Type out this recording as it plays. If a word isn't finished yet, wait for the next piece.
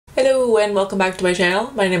Hello and welcome back to my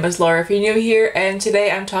channel. My name is Laura if you're new here, and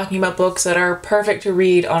today I'm talking about books that are perfect to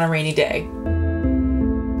read on a rainy day.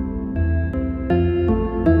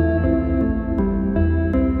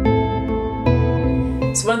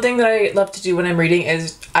 So one thing that I love to do when I'm reading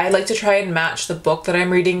is I like to try and match the book that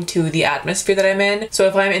I'm reading to the atmosphere that I'm in. So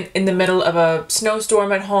if I'm in the middle of a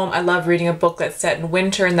snowstorm at home, I love reading a book that's set in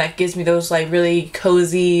winter and that gives me those like really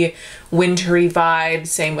cozy, wintry vibes.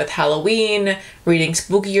 Same with Halloween, reading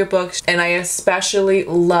spookier books, and I especially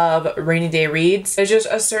love rainy day reads. There's just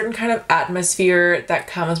a certain kind of atmosphere that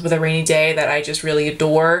comes with a rainy day that I just really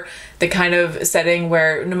adore. The kind of setting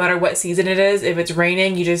where no matter what season it is, if it's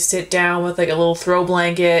raining, you just sit down with like a little throw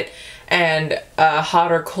blanket and a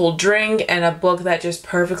hot or cold drink and a book that just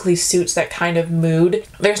perfectly suits that kind of mood.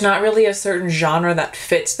 There's not really a certain genre that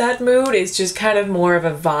fits that mood. It's just kind of more of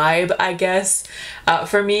a vibe, I guess.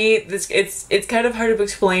 For me, it's kind of hard to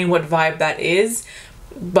explain what vibe that is,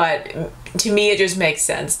 but to me it just makes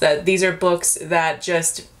sense that these are books that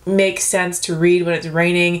just make sense to read when it's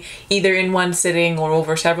raining, either in one sitting or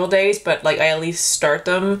over several days, but like I at least start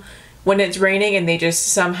them when it's raining and they just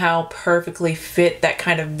somehow perfectly fit that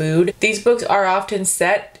kind of mood. These books are often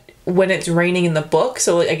set when it's raining in the book,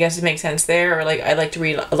 so like, I guess it makes sense there. Or like I like to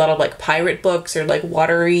read a lot of like pirate books or like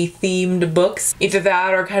watery themed books. Either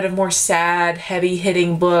that or kind of more sad, heavy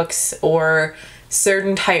hitting books, or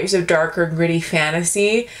certain types of darker gritty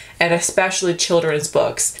fantasy, and especially children's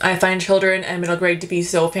books. I find children and middle grade to be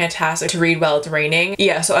so fantastic to read while it's raining.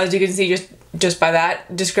 Yeah, so as you can see just by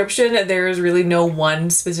that description, there is really no one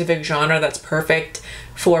specific genre that's perfect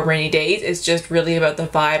for rainy days. It's just really about the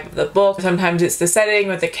vibe of the book. Sometimes it's the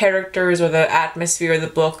setting or the characters or the atmosphere of the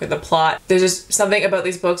book or the plot. There's just something about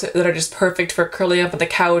these books that are just perfect for curling up on the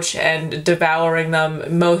couch and devouring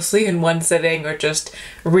them mostly in one sitting, or just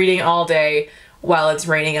reading all day while it's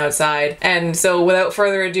raining outside. And so without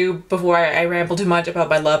further ado, before I ramble too much about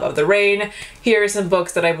my love of the rain, here are some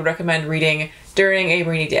books that I would recommend reading during a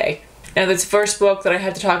rainy day. Now this first book that I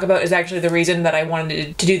had to talk about is actually the reason that I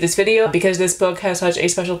wanted to do this video, because this book has such a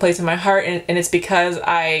special place in my heart, and it's because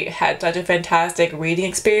I had such a fantastic reading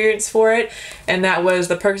experience for it, and that was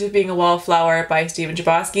The Perks of Being a Wallflower by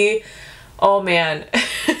Chbosky. Oh man.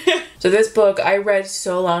 So this book I read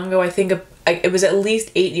so long ago. I think it was at least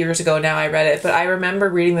 8 years ago now I read it, but I remember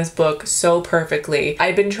reading this book so perfectly.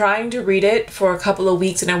 I'd been trying to read it for a couple of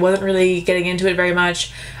weeks and I wasn't really getting into it very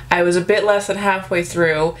much. I was a bit less than halfway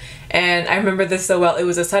through, and I remember this so well. It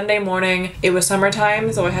was a Sunday morning, it was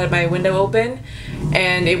summertime, so I had my window open,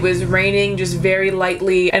 and it was raining just very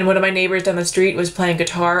lightly, and one of my neighbors down the street was playing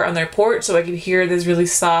guitar on their porch, so I could hear this really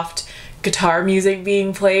soft guitar music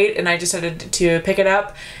being played, and I decided to pick it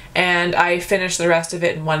up, and I finished the rest of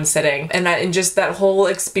it in one sitting. And just that whole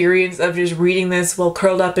experience of just reading this while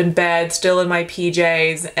curled up in bed, still in my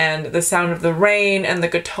PJs, and the sound of the rain and the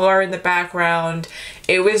guitar in the background,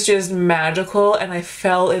 it was just magical, and I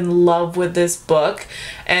fell in love with this book.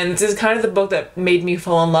 And this is kind of the book that made me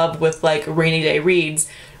fall in love with like rainy day reads,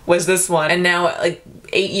 was this one. And now like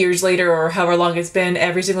 8 years later, or however long it's been,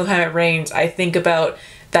 every single time it rains I think about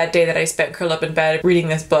that day that I spent curled up in bed reading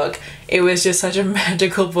this book. It was just such a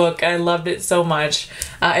magical book. I loved it so much.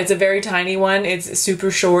 It's a very tiny one. It's super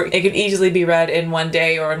short. It can easily be read in one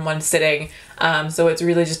day or in one sitting. So it's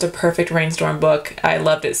really just a perfect rainstorm book. I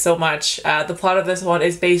loved it so much. The plot of this one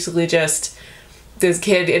is basically just this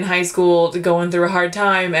kid in high school going through a hard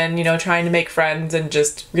time and, you know, trying to make friends and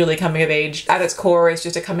just really coming of age. At its core, it's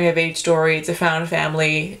just a coming of age story. It's a found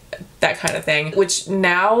family, that kind of thing, which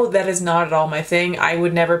now that is not at all my thing. I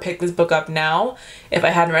would never pick this book up now if I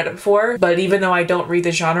hadn't read it before. But even though I don't read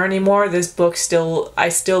the genre anymore, this book I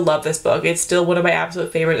still love this book. It's still one of my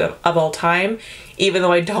absolute favorites of all time, even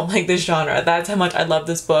though I don't like this genre. That's how much I love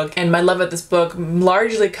this book. And my love of this book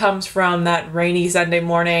largely comes from that rainy Sunday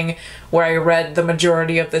morning where I read the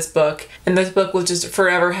majority of this book. And this book will just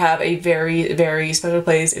forever have a very, very special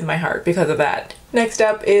place in my heart because of that. Next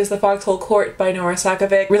up is The Foxhole Court by Nora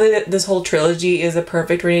Sakavic. Really, this whole trilogy is a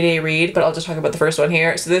perfect rainy day read, but I'll just talk about the first one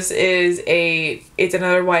here. So this is it's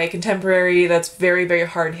another YA contemporary that's very, very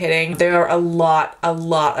hard hitting. There are a lot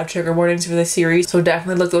of trigger warnings for this series, so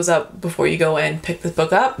definitely look those up before you go and pick this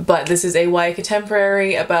book up. But this is a YA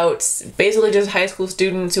contemporary about basically just high school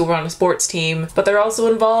students who are on a sports team, but they're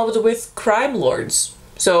also involved with crime lords.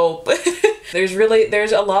 So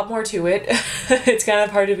there's a lot more to it. It's kind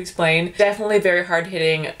of hard to explain. Definitely very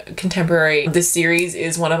hard-hitting contemporary. This series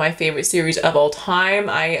is one of my favorite series of all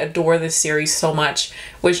time. I adore this series so much,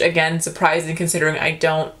 which again, surprising considering I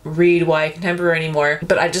don't read YA contemporary anymore.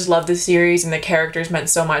 But I just love this series and the characters meant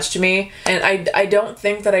so much to me. And I don't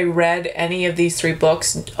think that I read any of these three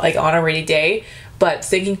books like on a rainy day, but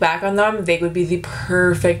thinking back on them, they would be the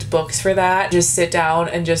perfect books for that. Just sit down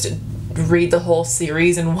and just read the whole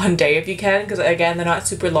series in one day if you can, because again, they're not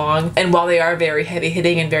super long, and while they are very heavy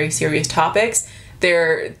hitting and very serious topics,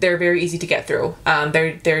 they're very easy to get through.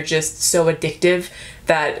 They're just so addictive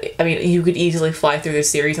that, I mean, you could easily fly through this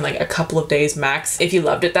series in like a couple of days max if you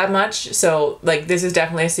loved it that much. So like, this is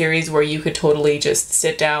definitely a series where you could totally just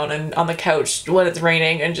sit down and on the couch when it's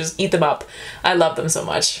raining and just eat them up. I love them so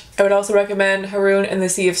much. I would also recommend Haroun and the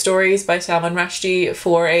Sea of Stories by Salman Rushdie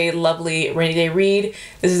for a lovely rainy day read.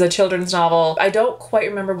 This is a children's novel. I don't quite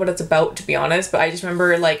remember what it's about, to be honest, but I just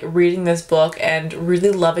remember like reading this book and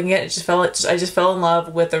really loving it. I just fell in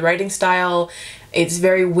love with the writing style. It's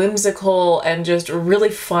very whimsical and just really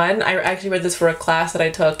fun. I actually read this for a class that I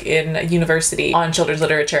took in university on children's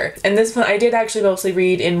literature. And this one I did actually mostly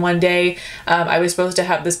read in one day. I was supposed to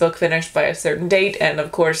have this book finished by a certain date, and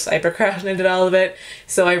of course I procrastinated all of it.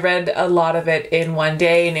 So I read a lot of it in one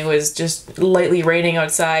day, and it was just lightly raining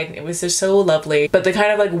outside. And it was just so lovely. But the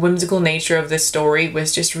kind of like whimsical nature of this story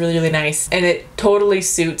was just really, really nice. And it totally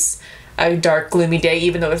suits a dark, gloomy day,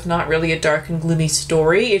 even though it's not really a dark and gloomy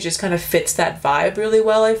story. It just kind of fits that vibe really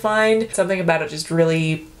well, I find. Something about it just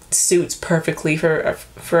really suits perfectly for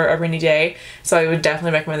a rainy day. So I would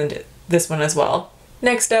definitely recommend this one as well.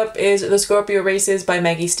 Next up is The Scorpio Races by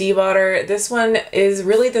Maggie Stiefvater. This one is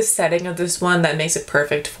really the setting of this one that makes it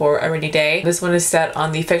perfect for a rainy day. This one is set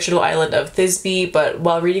on the fictional island of Thisbe, but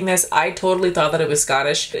while reading this, I totally thought that it was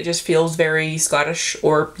Scottish. It just feels very Scottish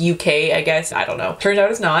or UK, I guess. I don't know. Turns out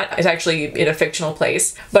it's not. It's actually in a fictional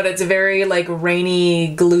place, but it's a very like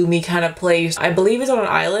rainy, gloomy kind of place. I believe it's on an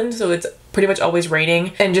island, so it's pretty much always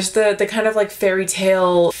raining, and just the kind of like fairy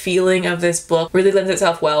tale feeling of this book really lends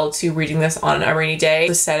itself well to reading this on a rainy day.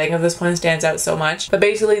 The setting of this one stands out so much. But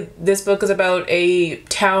basically this book is about a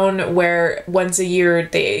town where once a year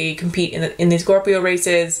they compete in the Scorpio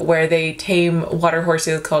races, where they tame water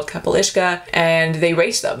horses called Kapelishka, and they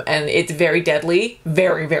race them, and it's very deadly,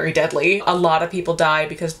 very deadly. A lot of people die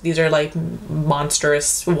because these are like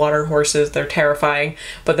monstrous water horses. They're terrifying,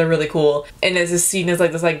 but they're really cool, and it's seen as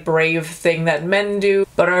like this like brave thing that men do.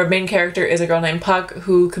 But our main character is a girl named Puck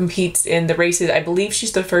who competes in the races. I believe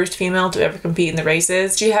she's the first female to ever compete in the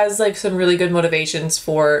races. She has like some really good motivations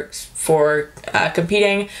for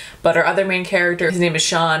competing, but our other main character, his name is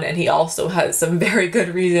Sean, and he also has some very good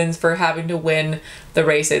reasons for having to win the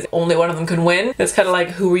races. Only one of them can win. That's kind of like,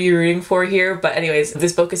 who are you rooting for here? But anyways,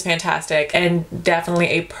 this book is fantastic and definitely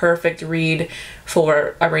a perfect read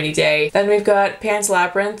for a rainy day. Then we've got Pan's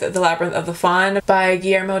Labyrinth, The Labyrinth of the Faun by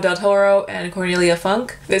Guillermo del Toro and Cornelia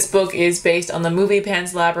Funke. This book is based on the movie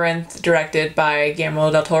Pan's Labyrinth, directed by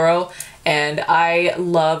Guillermo del Toro, and I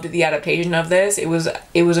loved the adaptation of this. It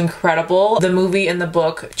was incredible. The movie and the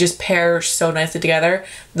book just pair so nicely together.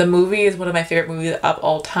 The movie is one of my favorite movies of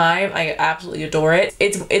all time. I absolutely adore it.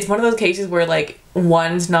 It's one of those cases where like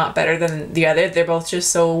one's not better than the other. They're both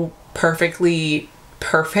just so perfectly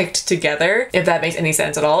perfect together, if that makes any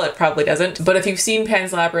sense at all. It probably doesn't, but if you've seen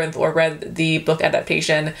Pan's Labyrinth or read the book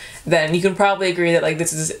adaptation, then you can probably agree that like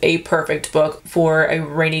this is a perfect book for a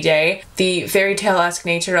rainy day. The fairy tale-esque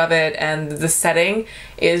nature of it and the setting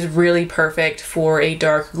is really perfect for a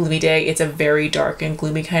dark, gloomy day. It's a very dark and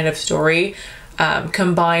gloomy kind of story,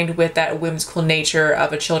 combined with that whimsical nature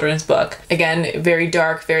of a children's book. Again, very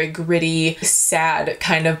dark, very gritty, sad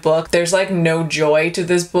kind of book. There's like no joy to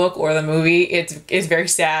this book or the movie. It's very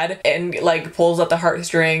sad and like pulls at the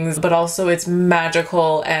heartstrings, but also it's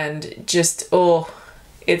magical and just, oh,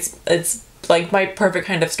 it's like my perfect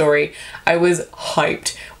kind of story. I was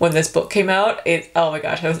hyped when this book came out. Oh my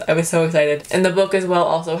gosh, I was so excited. And the book as well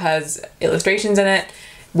also has illustrations in it,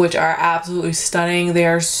 which are absolutely stunning. They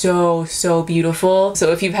are so beautiful.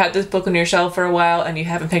 So if you've had this book on your shelf for a while and you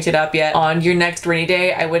haven't picked it up yet, on your next rainy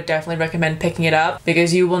day, I would definitely recommend picking it up,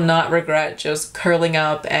 because you will not regret just curling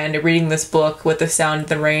up and reading this book with the sound of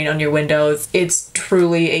the rain on your windows. It's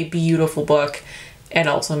truly a beautiful book and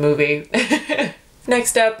also a movie.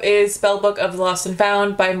 Next up is Spellbook of the Lost and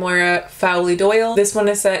Found by Moira Fowley-Doyle. This one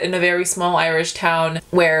is set in a very small Irish town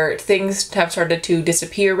where things have started to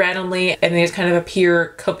disappear randomly, and they just kind of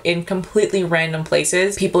appear in completely random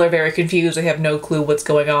places. People are very confused. They have no clue what's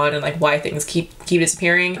going on and like why things keep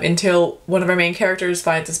disappearing, until one of our main characters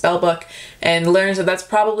finds a spellbook and learns that that's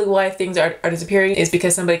probably why things are disappearing, is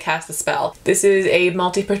because somebody cast a spell. This is a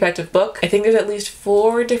multi-perspective book. I think there's at least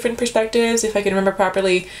 4 different perspectives if I can remember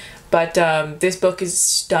properly. But this book is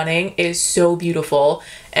stunning, it is so beautiful,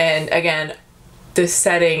 and again, the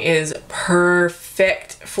setting is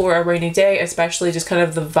perfect for a rainy day, especially just kind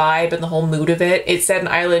of the vibe and the whole mood of it. It's set an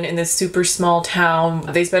island in this super small town.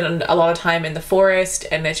 They spend a lot of time in the forest,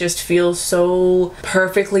 and it just feels so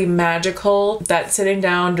perfectly magical that sitting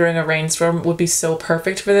down during a rainstorm would be so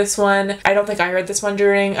perfect for this one. I don't think I read this one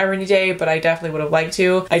during a rainy day, but I definitely would have liked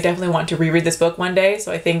to. I definitely want to reread this book one day,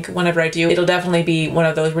 so I think whenever I do, it'll definitely be one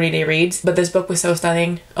of those rainy day reads. But this book was so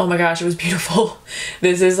stunning. Oh my gosh, it was beautiful.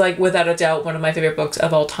 This is like without a doubt one of my favorite books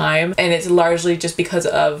of all time, and it's largely just because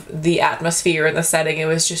of the atmosphere and the setting. It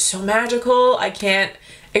was just so magical. I can't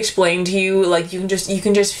explain to you, like you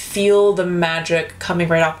can just feel the magic coming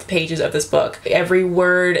right off the pages of this book. Every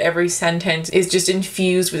word, every sentence is just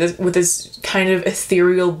infused with this kind of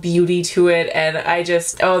ethereal beauty to it, and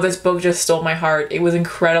this book just stole my heart. It was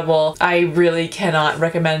incredible. I really cannot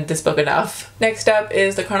recommend this book enough. Next up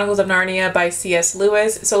is The Chronicles of Narnia by C.S.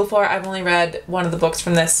 Lewis. So far I've only read one of the books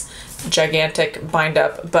from this gigantic bind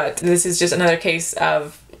up, but this is just another case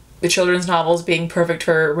of the children's novels being perfect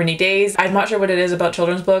for rainy days. I'm not sure what it is about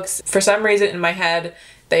children's books. For some reason in my head,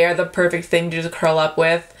 they are the perfect thing to just curl up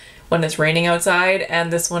with when it's raining outside,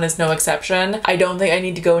 and this one is no exception. I don't think I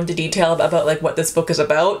need to go into detail about like what this book is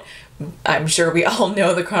about. I'm sure we all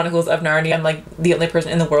know The Chronicles of Narnia. I'm like the only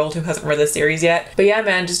person in the world who hasn't read this series yet. But yeah,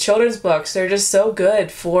 man, just children's books. They're just so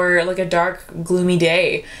good for like a dark, gloomy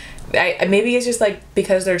day. Maybe it's just like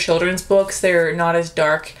because they're children's books, they're not as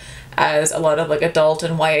dark as a lot of like adult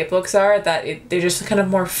and YA books are, that they're just kind of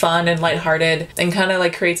more fun and lighthearted, and kind of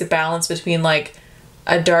like creates a balance between like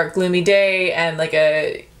a dark gloomy day and like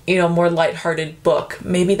a, you know, more lighthearted book.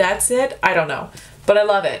 Maybe that's it? I don't know. But I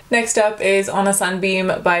love it. Next up is On a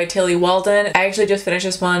Sunbeam by Tillie Walden. I actually just finished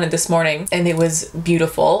this one this morning and it was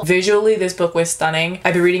beautiful. Visually, this book was stunning.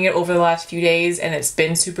 I've been reading it over the last few days and it's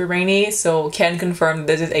been super rainy, so can confirm that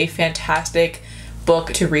this is a fantastic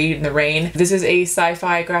book to read in the rain. This is a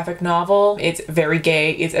sci-fi graphic novel. It's very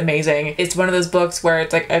gay. It's amazing. It's one of those books where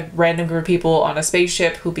it's like a random group of people on a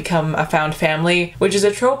spaceship who become a found family, which is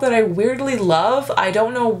a trope that I weirdly love. I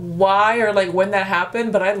don't know why or like when that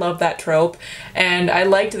happened, but I love that trope, and I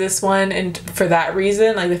liked this one and for that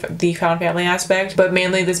reason, like the found family aspect, but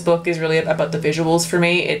mainly this book is really about the visuals for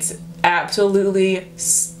me. It's absolutely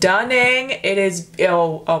stunning. It is,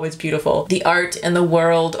 oh, it's beautiful. The art and the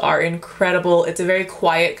world are incredible. It's a very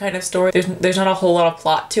quiet kind of story. There's not a whole lot of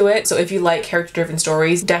plot to it, so if you like character-driven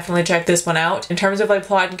stories, definitely check this one out. In terms of like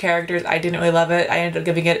plot and characters, I didn't really love it. I ended up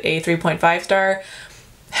giving it a 3.5 star.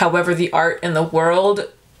 However, the art and the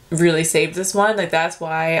world really saved this one. Like that's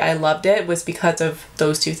why I loved it, was because of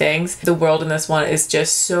those two things. The world in this one is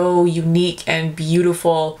just so unique and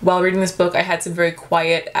beautiful. While reading this book, I had some very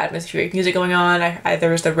quiet atmospheric music going on.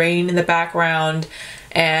 There was the rain in the background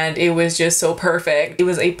and it was just so perfect. It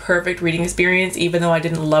was a perfect reading experience, even though I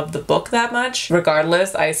didn't love the book that much.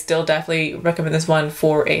 Regardless, I still definitely recommend this one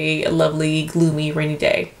for a lovely, gloomy, rainy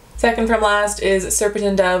day. Second from last is Serpent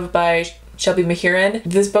and Dove by Shelby Mahurin.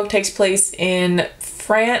 This book takes place in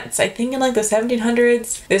France, I think in like the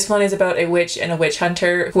 1700s. This one is about a witch and a witch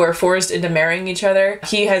hunter who are forced into marrying each other.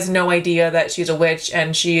 He has no idea that she's a witch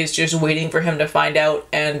and she is just waiting for him to find out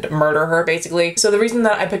and murder her, basically. So the reason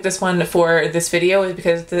that I picked this one for this video is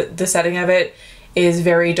because the setting of it is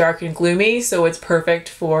very dark and gloomy, so it's perfect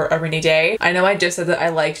for a rainy day. I know I just said that I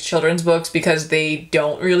liked children's books because they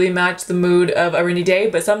don't really match the mood of a rainy day,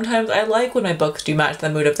 but sometimes I like when my books do match the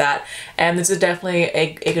mood of that, and this is definitely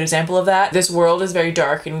a good example of that. This world is very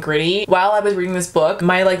dark and gritty. While I was reading this book,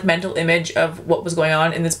 my like mental image of what was going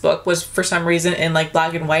on in this book was for some reason in like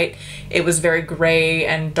black and white. It was very gray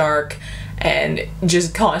and dark and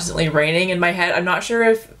just constantly raining in my head. I'm not sure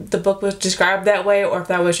if the book was described that way or if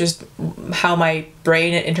that was just how my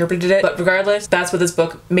brain interpreted it, but regardless, that's what this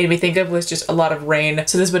book made me think of, was just a lot of rain.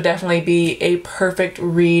 So this would definitely be a perfect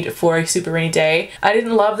read for a super rainy day. I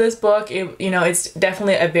didn't love this book. It's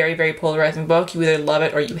definitely a very, very polarizing book. You either love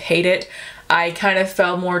it or you hate it. I kind of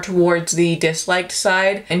fell more towards the disliked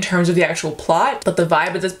side in terms of the actual plot, but the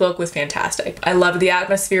vibe of this book was fantastic. I loved the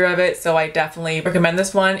atmosphere of it, so I definitely recommend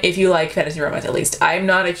this one if you like fantasy romance at least. I'm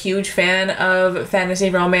not a huge fan of fantasy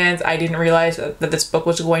romance. I didn't realize that this book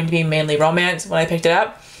was going to be mainly romance when I picked it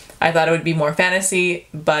up. I thought it would be more fantasy,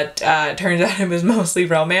 but turns out it was mostly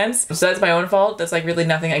romance. So that's my own fault. That's like really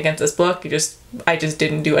nothing against this book. I just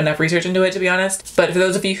didn't do enough research into it, to be honest. But for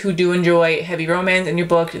those of you who do enjoy heavy romance in your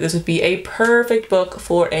book, this would be a perfect book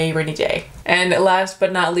for a rainy day. And last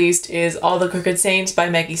but not least is All the Crooked Saints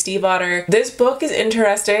by Maggie Stiefvater. This book is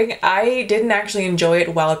interesting. I didn't actually enjoy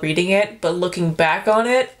it while reading it, but looking back on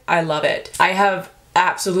it, I love it. I have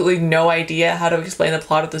absolutely no idea how to explain the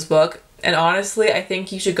plot of this book. And honestly, I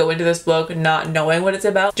think you should go into this book not knowing what it's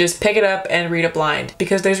about. Just pick it up and read it blind,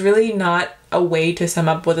 because there's really not a way to sum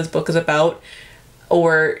up what this book is about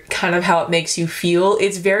or kind of how it makes you feel.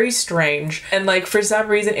 It's very strange, and like for some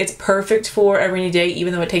reason it's perfect for a rainy day,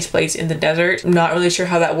 even though it takes place in the desert. I'm not really sure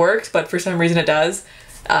how that works, but for some reason it does.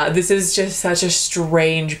 This is just such a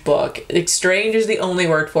strange book. Like, strange is the only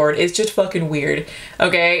word for it. It's just fucking weird.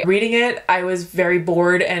 Okay, reading it, I was very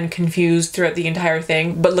bored and confused throughout the entire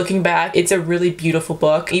thing, but looking back, it's a really beautiful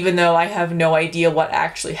book. Even though I have no idea what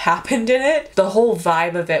actually happened in it, the whole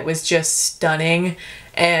vibe of it was just stunning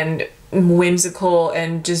and whimsical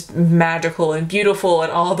and just magical and beautiful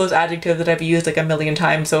and all those adjectives that I've used like a million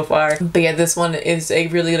times so far. But yeah, this one is a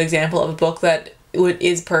really good example of a book that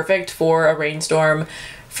is perfect for a rainstorm.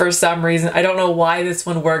 For some reason, I don't know why this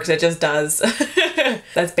one works, it just does.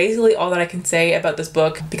 That's basically all that I can say about this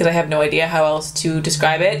book, because I have no idea how else to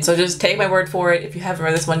describe it. So just take my word for it. If you haven't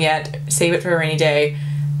read this one yet, save it for a rainy day,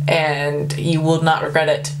 and you will not regret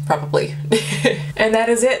it, probably. And that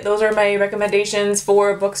is it. Those are my recommendations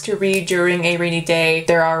for books to read during a rainy day.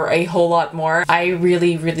 There are a whole lot more. I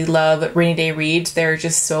really, really love rainy day reads. They're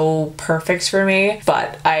just so perfect for me,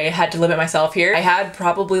 but I had to limit myself here. I had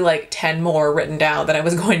probably like 10 more written down that I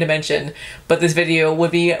was going to mention, but this video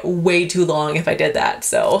would be way too long if I did that,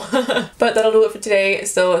 so. But that'll do it for today.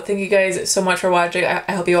 So thank you guys so much for watching.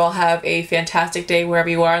 I hope you all have a fantastic day wherever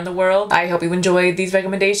you are in the world. I hope you enjoyed these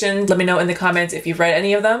recommendations. Let me know in the comments if you've read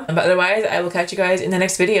any of them. But otherwise, I will catch you guys in the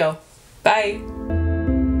next video. Bye!